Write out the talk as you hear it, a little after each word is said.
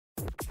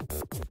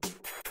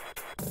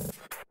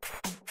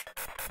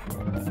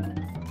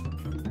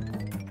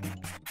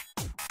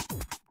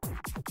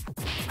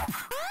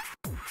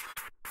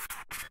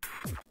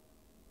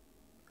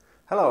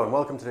Hello and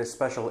welcome to this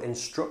special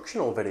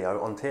instructional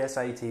video on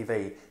TSA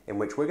TV in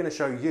which we're going to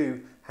show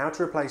you how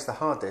to replace the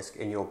hard disk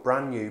in your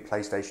brand new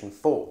PlayStation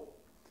 4.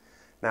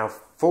 Now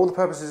for the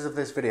purposes of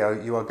this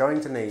video you are going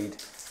to need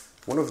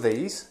one of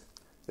these.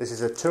 This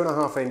is a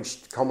 2.5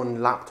 inch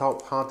common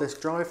laptop hard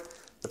disk drive.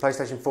 The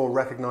PlayStation 4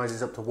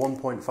 recognises up to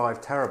 1.5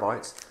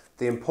 terabytes.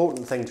 The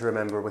important thing to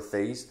remember with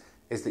these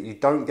is that you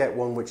don't get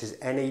one which is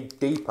any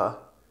deeper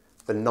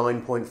than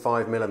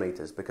 9.5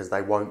 millimeters because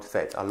they won't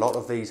fit. A lot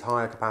of these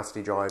higher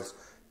capacity drives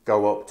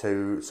go up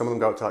to, some of them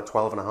go up to like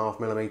 12.5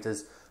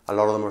 millimeters. A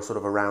lot of them are sort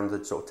of around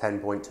the sort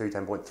of 10.2,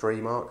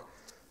 10.3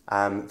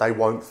 mark. They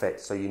won't fit,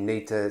 so you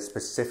need to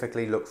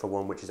specifically look for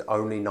one which is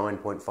only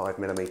 9.5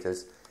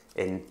 millimeters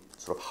in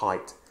sort of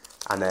height.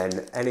 And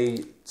then any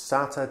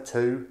SATA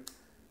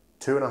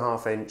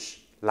 2.5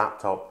 inch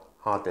laptop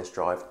hard disk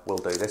drive will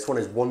do. This one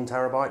is 1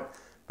 terabyte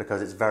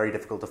because it's very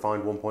difficult to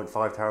find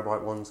 1.5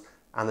 terabyte ones,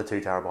 and the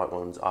 2 terabyte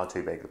ones are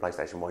too big. The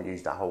PlayStation won't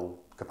use that whole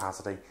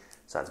capacity,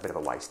 so it's a bit of a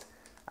waste.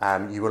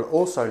 You will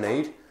also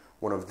need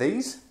one of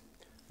these.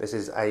 This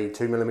is a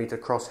 2mm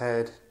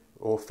crosshaired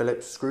or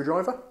Phillips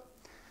screwdriver.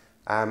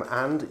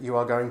 And you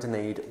are going to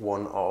need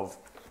one of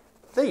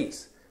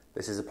these.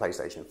 This is a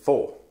PlayStation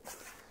 4.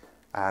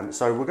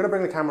 So we're going to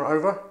bring the camera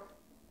over,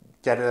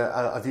 get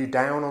a view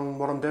down on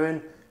what I'm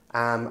doing.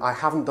 I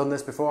haven't done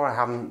this before. I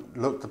haven't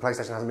looked, the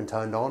PlayStation hasn't been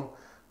turned on.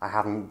 I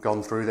haven't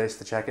gone through this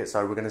to check it,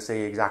 so we're going to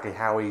see exactly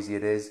how easy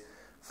it is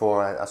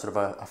for a sort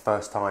of a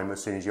first time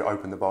as soon as you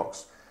open the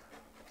box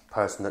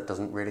person that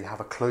doesn't really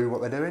have a clue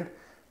what they're doing.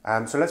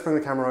 So let's bring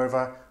the camera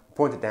over,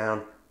 point it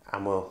down,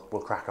 and we'll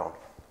crack on.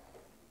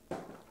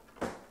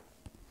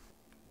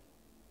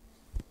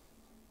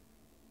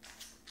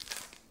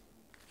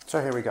 So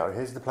here we go.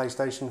 Here's the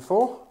PlayStation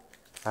 4.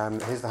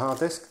 Here's the hard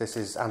disk. This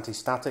is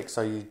anti-static,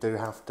 so you do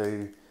have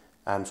to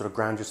sort of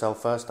ground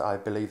yourself first. I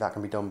believe that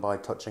can be done by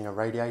touching a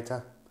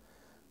radiator,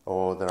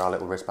 or there are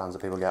little wristbands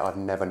that people get. I've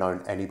never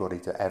known anybody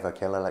to ever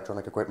kill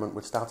electronic equipment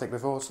with static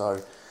before,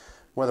 so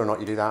whether or not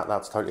you do that,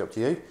 that's totally up to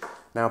you.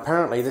 Now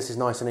apparently this is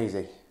nice and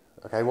easy.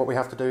 Okay, what we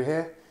have to do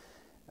here,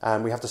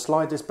 we have to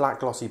slide this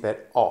black glossy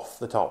bit off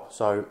the top.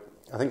 So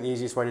I think the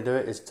easiest way to do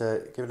it is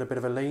to give it a bit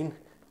of a lean,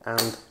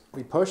 and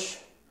we push.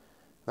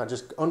 That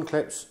just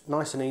unclips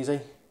nice and easy,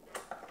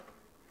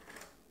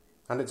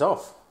 and it's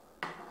off.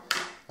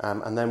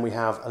 And then we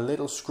have a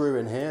little screw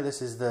in here.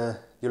 This is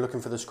you're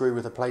looking for the screw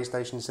with the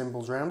PlayStation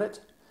symbols around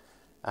it.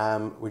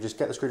 We just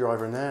get the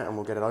screwdriver in there and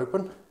we'll get it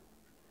open.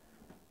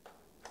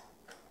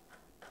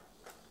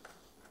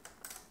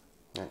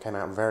 That came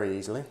out very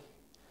easily.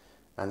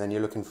 And then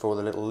you're looking for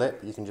the little lip.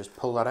 You can just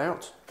pull that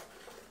out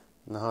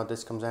and the hard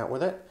disk comes out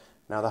with it.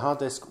 Now the hard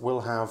disk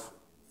will have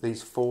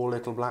these 4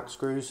 little black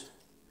screws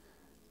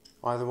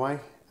either way.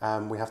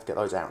 We have to get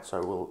those out,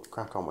 so we'll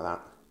crack on with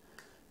that.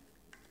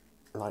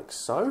 Like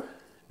so.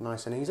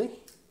 Nice and easy.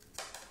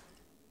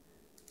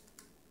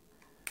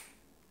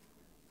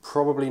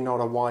 Probably not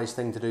a wise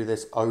thing to do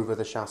this over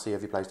the chassis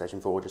of your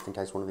PlayStation 4, just in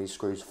case one of these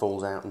screws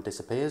falls out and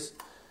disappears.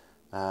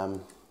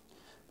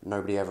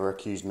 Nobody ever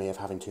accused me of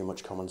having too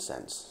much common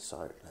sense,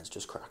 so let's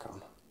just crack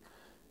on.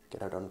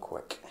 Get it done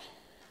quick.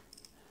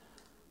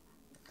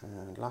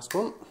 And last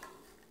one.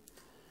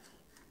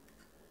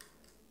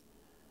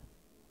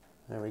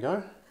 There we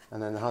go.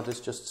 And then the hard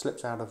disk just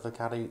slips out of the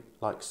caddy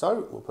like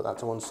so. We'll put that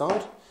to one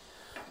side.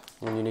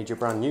 And you need your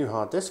brand new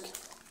hard disk.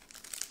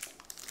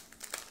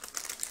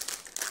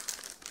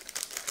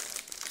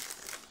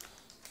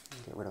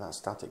 Get rid of that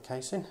static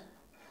casing.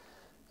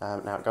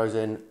 Now it goes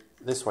in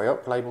this way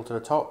up, label to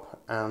the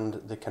top, and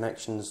the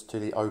connections to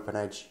the open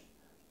edge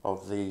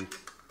of the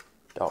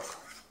dock.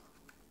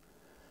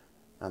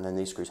 And then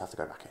these screws have to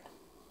go back in.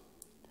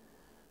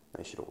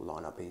 They should all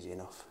line up easy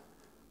enough.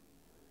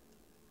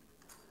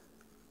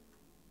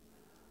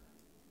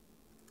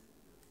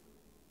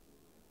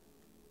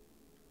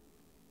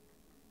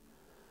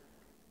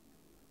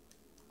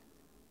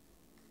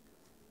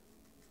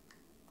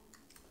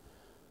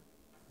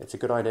 It's a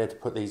good idea to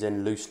put these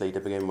in loosely to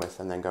begin with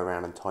and then go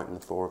around and tighten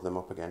the 4 of them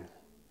up again,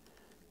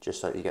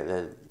 just so that you get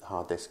the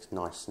hard disk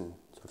nice and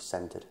sort of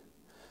centered.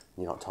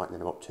 And you're not tightening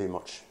them up too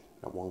much.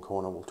 At one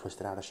corner will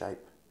twist it out of shape.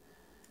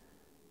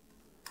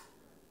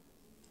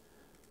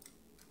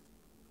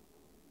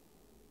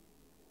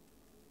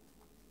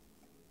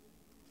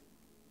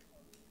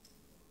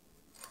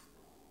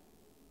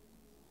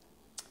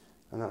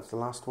 And that's the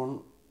last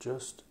one.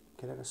 Just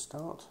get it a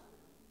start.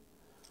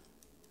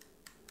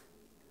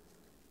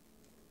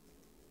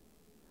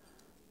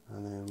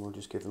 And then we'll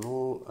just give them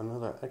all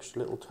another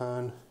extra little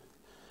turn.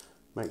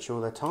 Make sure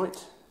they're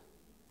tight.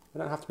 They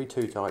don't have to be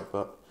too tight,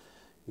 but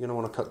you're going to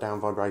want to cut down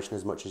vibration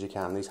as much as you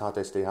can. These hard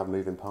disks do have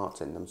moving parts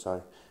in them,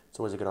 so it's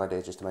always a good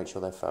idea just to make sure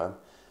they're firm.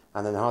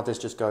 And then the hard disk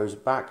just goes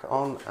back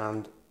on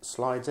and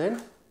slides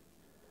in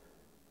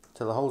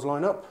till the holes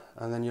line up.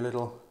 And then your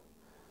little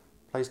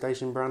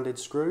PlayStation branded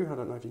screw, I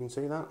don't know if you can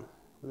see that,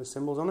 with the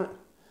symbols on it.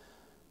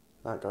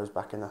 That goes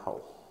back in the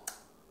hole.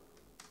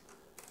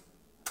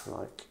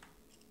 Like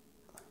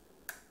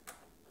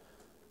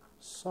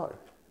so.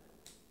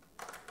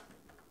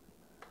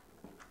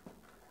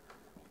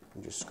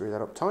 And just screw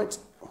that up tight.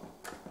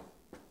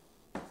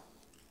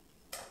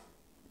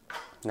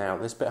 Now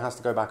this bit has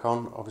to go back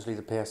on. Obviously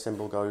the PS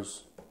symbol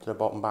goes to the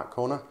bottom back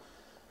corner.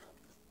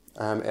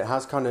 It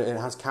has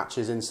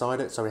catches inside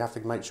it, so we have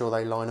to make sure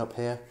they line up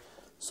here.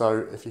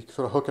 So if you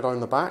sort of hook it on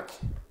the back,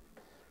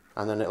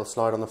 and then it'll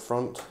slide on the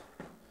front.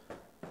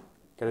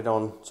 Get it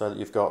on so that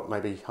you've got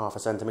maybe 0.5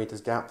 centimetres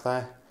gap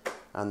there,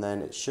 and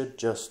then it should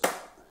just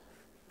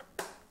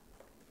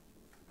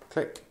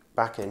click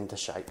back into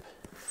shape.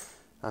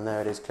 And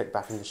there it is, click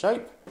back into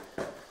shape.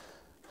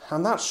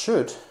 And that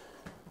should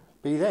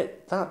be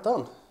that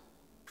done.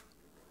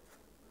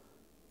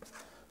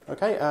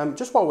 Okay,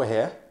 just while we're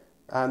here,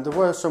 there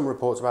were some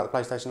reports about the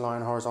PlayStation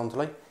lying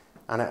horizontally,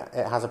 and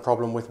it has a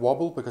problem with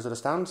wobble because of the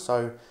stand,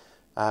 so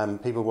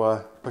people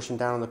were pushing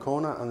down in the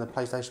corner and the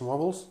PlayStation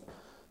wobbles.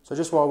 So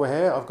just while we're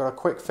here, I've got a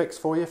quick fix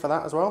for you for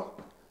that as well.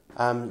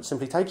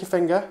 Simply take your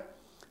finger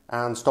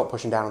and stop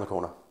pushing down in the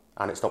corner,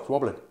 and it stops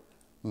wobbling.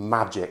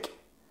 Magic.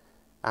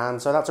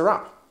 And so that's a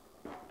wrap.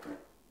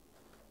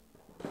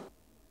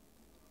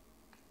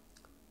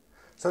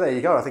 So there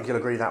you go. I think you'll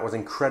agree that was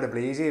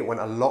incredibly easy. It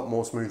went a lot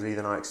more smoothly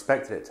than I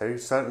expected it to.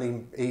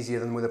 Certainly easier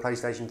than with the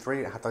PlayStation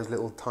 3. It had those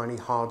little tiny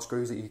hard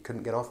screws that you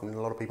couldn't get off, and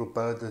a lot of people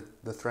burned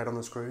the thread on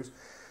the screws.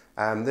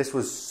 This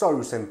was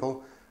so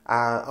simple,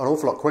 an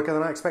awful lot quicker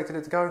than I expected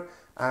it to go.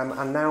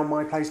 And now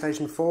my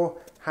PlayStation 4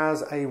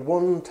 has a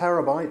 1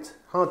 terabyte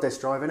hard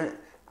disk drive in it,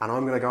 and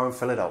I'm going to go and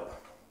fill it up.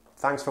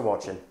 Thanks for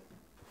watching.